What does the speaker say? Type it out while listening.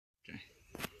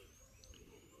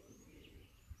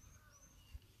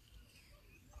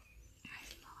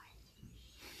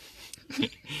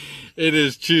It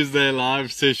is Tuesday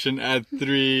live session at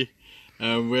 3.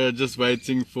 We're just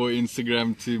waiting for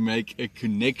Instagram to make a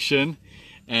connection,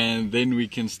 and then we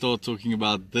can start talking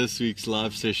about this week's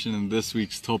live session and this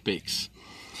week's topics.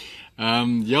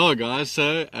 Yeah guys,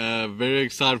 so very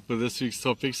excited for this week's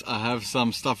topics. I have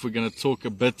some stuff we're going to talk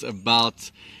a bit about,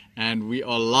 and we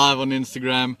are live on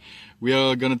Instagram. We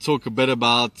are going to talk a bit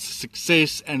about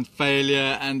success and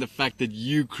failure and the fact that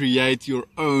you create your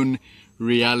own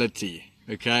reality,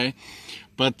 okay?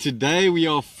 But today we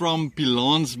are from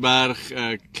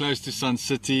Pilanesberg, close to Sun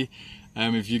City.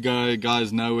 If you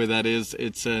guys know where that is,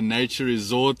 it's a nature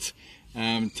resort.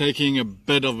 Taking a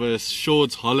bit of a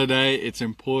short holiday. It's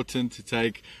important to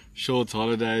take short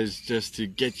holidays just to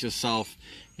get yourself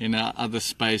in another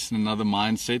space and another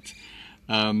mindset.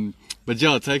 But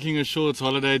yeah, taking a short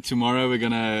holiday. Tomorrow we're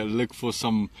gonna look for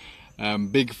some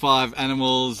big 5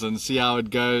 animals and see how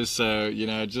it goes. So, you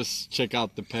know, just check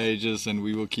out the pages and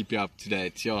we will keep you up to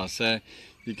date. Yeah, so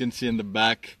you can see in the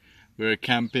back we're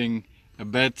camping a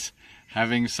bit,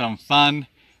 having some fun.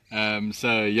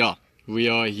 So yeah, we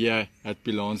are here at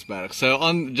Pilanesberg. So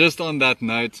on that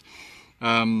note,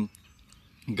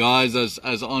 guys,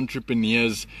 as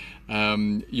entrepreneurs,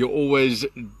 you're always,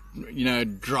 you know,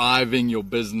 driving your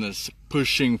business,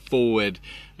 pushing forward,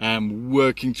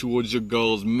 working towards your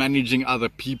goals, managing other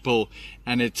people,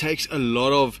 and it takes a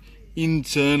lot of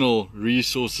internal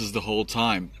resources the whole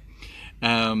time.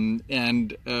 Yeah,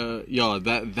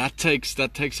 that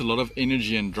takes a lot of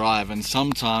energy and drive, and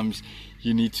sometimes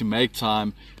you need to make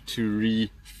time to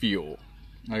refuel,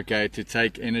 okay, to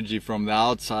take energy from the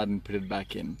outside and put it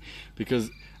back in, because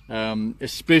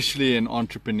especially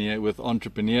with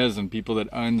entrepreneurs and people that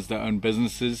owns their own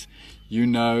businesses, you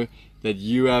know that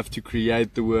you have to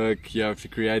create the work, you have to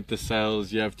create the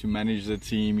sales, you have to manage the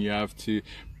team, you have to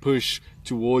push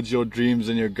towards your dreams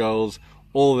and your goals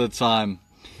all the time.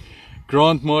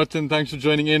 Grant Martin, thanks for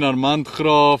joining in. Armand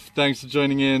Graaf, thanks for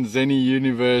joining in. Zenny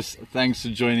Universe, thanks for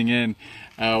joining in.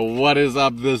 What is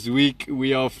up this week?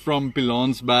 We are from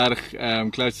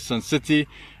Pilanesberg, close to Sun City,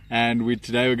 and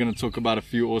today we're going to talk about a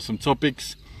few awesome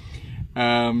topics.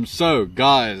 So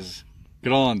guys,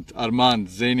 Grant, Armand,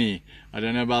 Zenny, I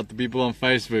don't know about the people on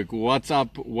Facebook. What's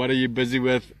up? What are you busy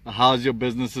with? How's your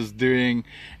businesses doing?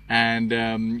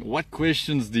 And what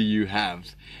questions do you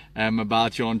have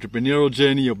about your entrepreneurial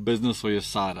journey, your business, or your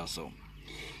side hustle?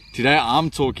 Today I'm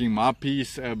talking my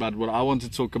piece, but what I want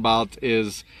to talk about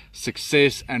is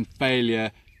success and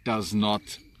failure does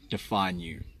not define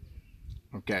you.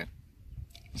 Okay.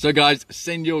 So guys,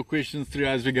 send your questions through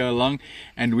as we go along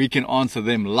and we can answer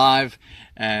them live,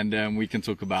 and we can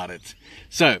talk about it.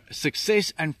 So,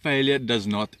 success and failure does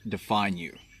not define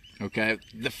you. Okay?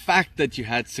 The fact that you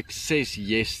had success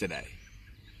yesterday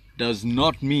does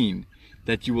not mean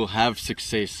that you will have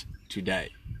success today.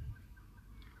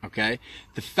 Okay?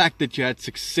 The fact that you had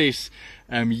success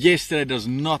yesterday does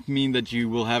not mean that you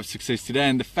will have success today.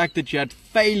 And the fact that you had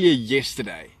failure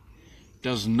yesterday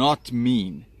does not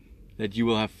mean that you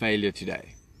will have failure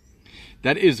today.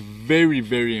 That is very,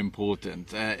 very important.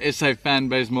 SA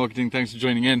Fanbase Marketing, thanks for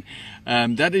joining in.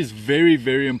 That is very,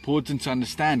 very important to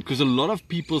understand, because a lot of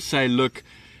people say, look,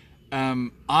 I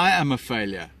am a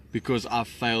failure because I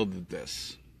failed at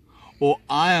this. Or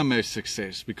I am a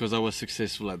success because I was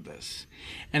successful at this.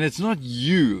 And it's not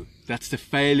you that's the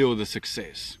failure or the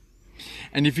success.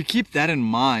 And if you keep that in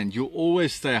mind, you'll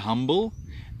always stay humble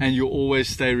and you'll always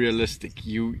stay realistic.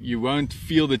 You won't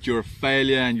feel that you're a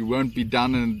failure, and you won't be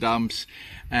down in the dumps,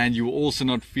 and you will also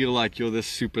not feel like you're this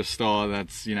superstar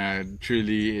that's, you know,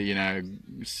 truly, you know,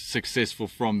 successful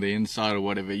from the inside or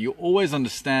whatever. You always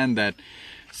understand that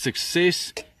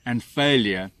success and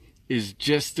failure is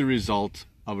just the result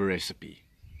of a recipe.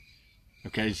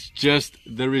 Okay, it's just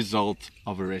the result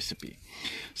of a recipe.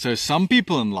 So some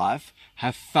people in life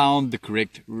have found the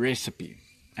correct recipe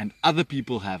and other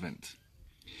people haven't.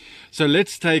 So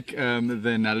let's take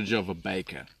the analogy of a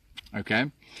baker. Okay,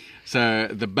 so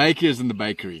the baker is in the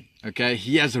bakery. Okay,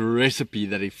 he has a recipe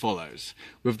that he follows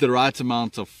with the right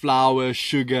amount of flour,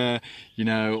 sugar, you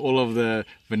know, all of the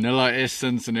vanilla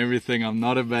essence and everything. I'm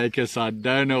not a baker, so I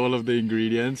don't know all of the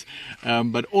ingredients,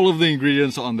 but all of the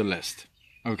ingredients are on the list.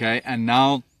 Okay, and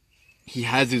now he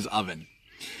has his oven,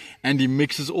 and he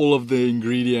mixes all of the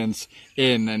ingredients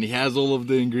in, and he has all of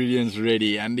the ingredients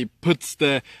ready, and he puts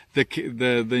the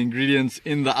ingredients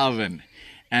in the oven,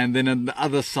 and then on the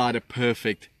other side a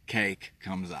perfect cake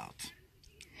comes out.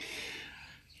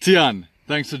 Tian,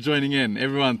 thanks for joining in.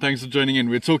 Everyone, thanks for joining in.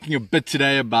 We're talking a bit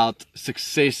today about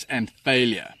success and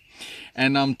failure,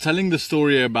 and I'm telling the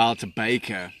story about a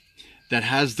baker that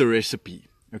has the recipe.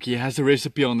 Okay, he has the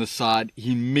recipe on the side.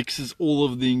 He mixes all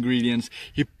of the ingredients.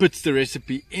 He puts the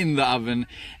recipe in the oven,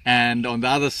 and on the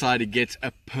other side, he gets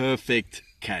a perfect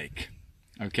cake,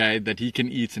 okay, that he can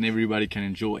eat and everybody can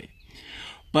enjoy.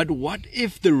 But what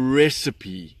if the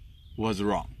recipe was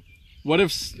wrong? What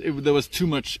if there was too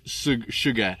much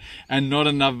sugar and not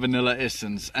enough vanilla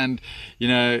essence, and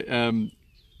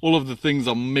all of the things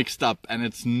are mixed up and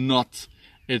it's not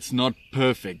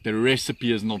perfect. The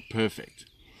recipe is not perfect.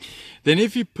 Then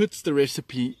if he puts the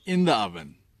recipe in the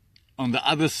oven, on the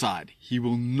other side, he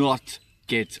will not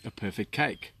get a perfect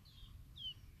cake.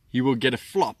 He will get a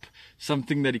flop,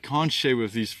 something that he can't share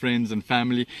with his friends and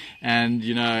family, and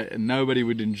nobody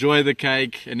would enjoy the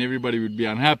cake and everybody would be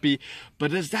unhappy.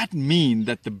 But does that mean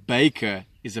that the baker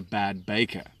is a bad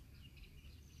baker?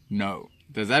 No.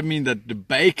 Does that mean that the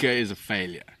baker is a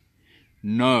failure?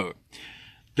 No.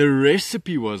 The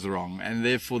recipe was wrong and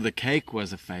therefore the cake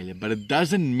was a failure, but it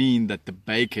doesn't mean that the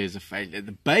baker is a failure.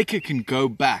 The baker can go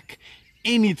back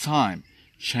anytime,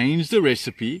 change the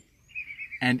recipe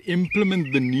and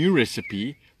implement the new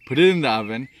recipe, put it in the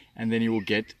oven, and then you will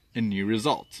get a new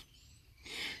result.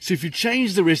 So if you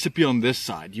change the recipe on this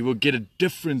side, you will get a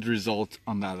different result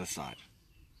on the other side.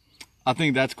 I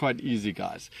think that's quite easy,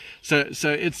 guys. So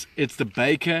it's the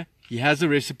baker. He has a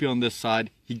recipe on this side.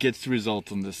 He gets the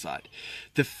result on this side.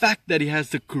 The fact that he has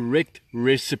the correct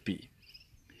recipe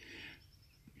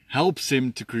helps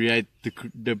him to create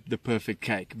the perfect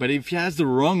cake. But if he has the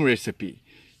wrong recipe,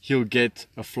 he'll get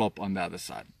a flop on the other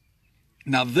side.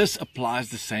 Now this applies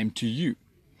the same to you.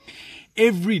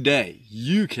 Every day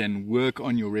you can work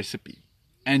on your recipe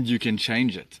and you can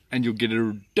change it and you'll get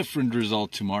a different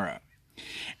result tomorrow.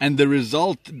 And the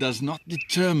result does not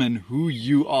determine who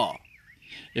you are.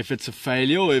 If it's a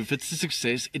failure or if it's a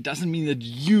success, it doesn't mean that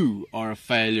you are a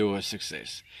failure or a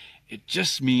success. It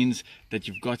just means that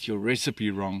you've got your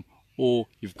recipe wrong or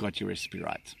you've got your recipe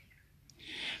right.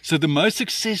 So the most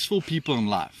successful people in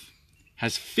life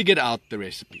has figured out the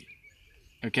recipe.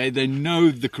 Okay, they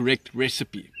know the correct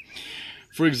recipe.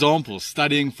 For example,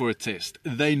 studying for a test.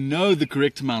 They know the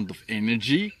correct amount of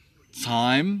energy,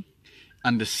 time,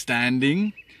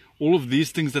 understanding, all of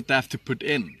these things that they have to put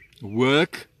in.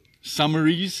 Work,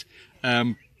 summaries,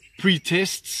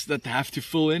 pre-tests that they have to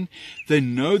fill in. They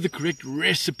know the correct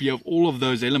recipe of all of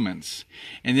those elements.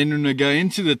 And then when they go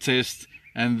into the test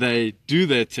and they do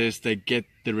their test, they get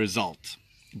the result.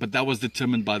 But that was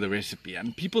determined by the recipe.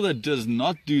 And people that does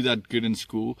not do that good in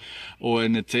school or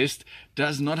in a test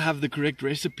does not have the correct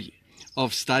recipe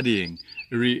of studying,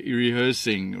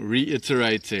 rehearsing,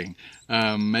 reiterating,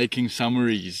 making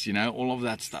summaries, all of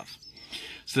that stuff.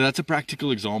 So that's a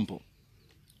practical example.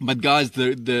 But guys,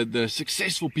 the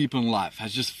successful people in life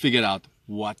has just figured out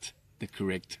what the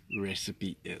correct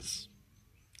recipe is.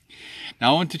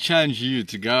 Now I want to challenge you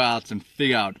to go out and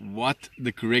figure out what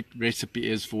the correct recipe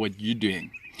is for what you're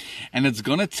doing. And it's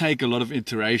going to take a lot of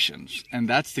iterations, and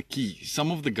that's the key.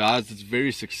 Some of the guys that's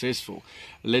very successful,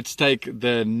 let's take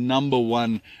the number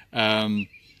one,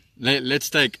 let's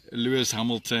take Lewis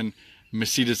Hamilton,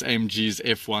 Mercedes-AMG's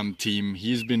F1 team.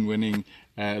 He's been winning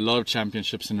a lot of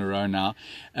championships in a row now.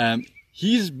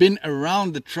 He's been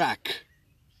around the track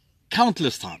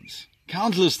countless times.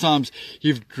 Countless times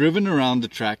he's driven around the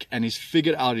track and he's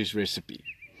figured out his recipe.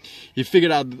 He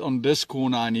figured out that on this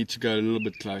corner I need to go a little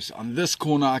bit closer. On this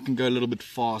corner I can go a little bit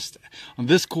faster. On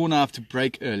this corner I have to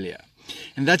brake earlier.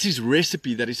 And that's his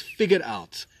recipe that he's figured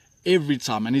out every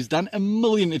time. And he's done a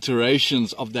million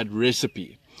iterations of that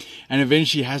recipe. And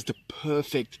eventually has the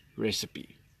perfect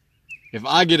recipe. If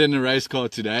I get in a race car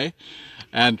today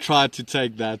and try to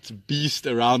take that beast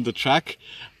around the track,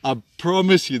 I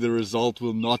promise you the result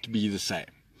will not be the same.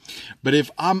 But if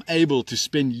I'm able to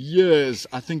spend years,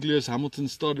 I think Lewis Hamilton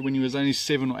started when he was only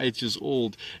 7 or 8 years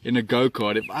old in a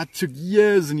go-kart. If I took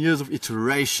years and years of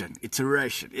iteration,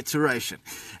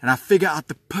 and I figure out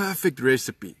the perfect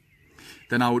recipe,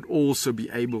 then I would also be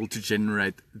able to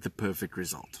generate the perfect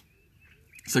result.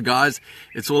 So guys,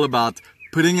 it's all about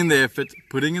putting in the effort,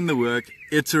 putting in the work,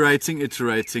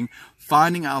 iterating,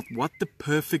 finding out what the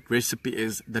perfect recipe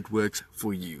is that works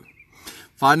for you.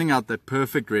 Finding out that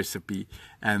perfect recipe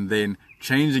and then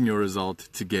changing your result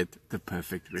to get the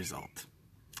perfect result.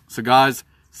 So guys,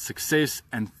 success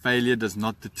and failure does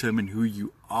not determine who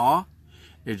you are.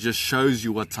 It just shows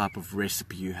you what type of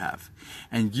recipe you have.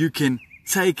 And you can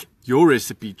take your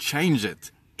recipe, change it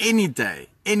any day,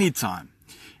 anytime,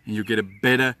 and you'll get a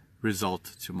better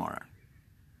result tomorrow.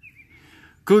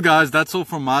 Cool guys, that's all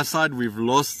from my side. We've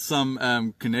lost some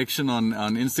connection on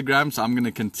Instagram, so I'm going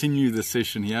to continue the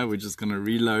session here. We're just going to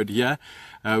reload here.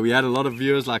 We had a lot of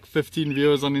viewers, like 15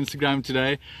 viewers on Instagram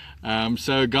today.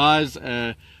 So guys,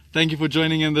 Thank you for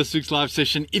joining in this week's live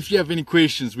session. If you have any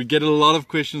questions, we get a lot of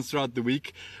questions throughout the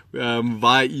week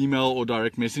via email or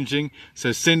direct messaging.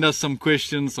 So send us some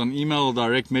questions on email or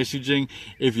direct messaging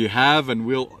if you have, and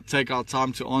we'll take our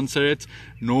time to answer it.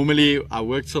 Normally, I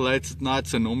work till late at night,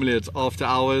 so normally it's after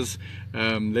hours.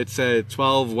 Let's say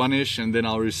 12, 1-ish, and then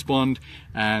I'll respond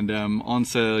and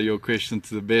answer your question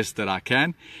to the best that I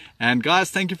can. And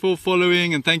guys, thank you for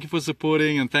following, and thank you for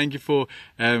supporting, and thank you for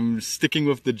sticking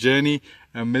with the journey.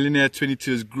 Millionaire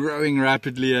 22 is growing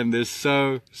rapidly, and there's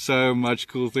so much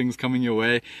cool things coming your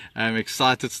way.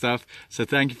 Excited stuff. So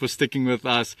thank you for sticking with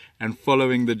us and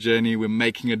following the journey. We're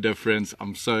making a difference.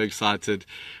 I'm so excited.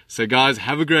 So guys,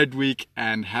 have a great week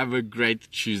and have a great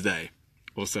Tuesday.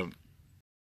 Awesome.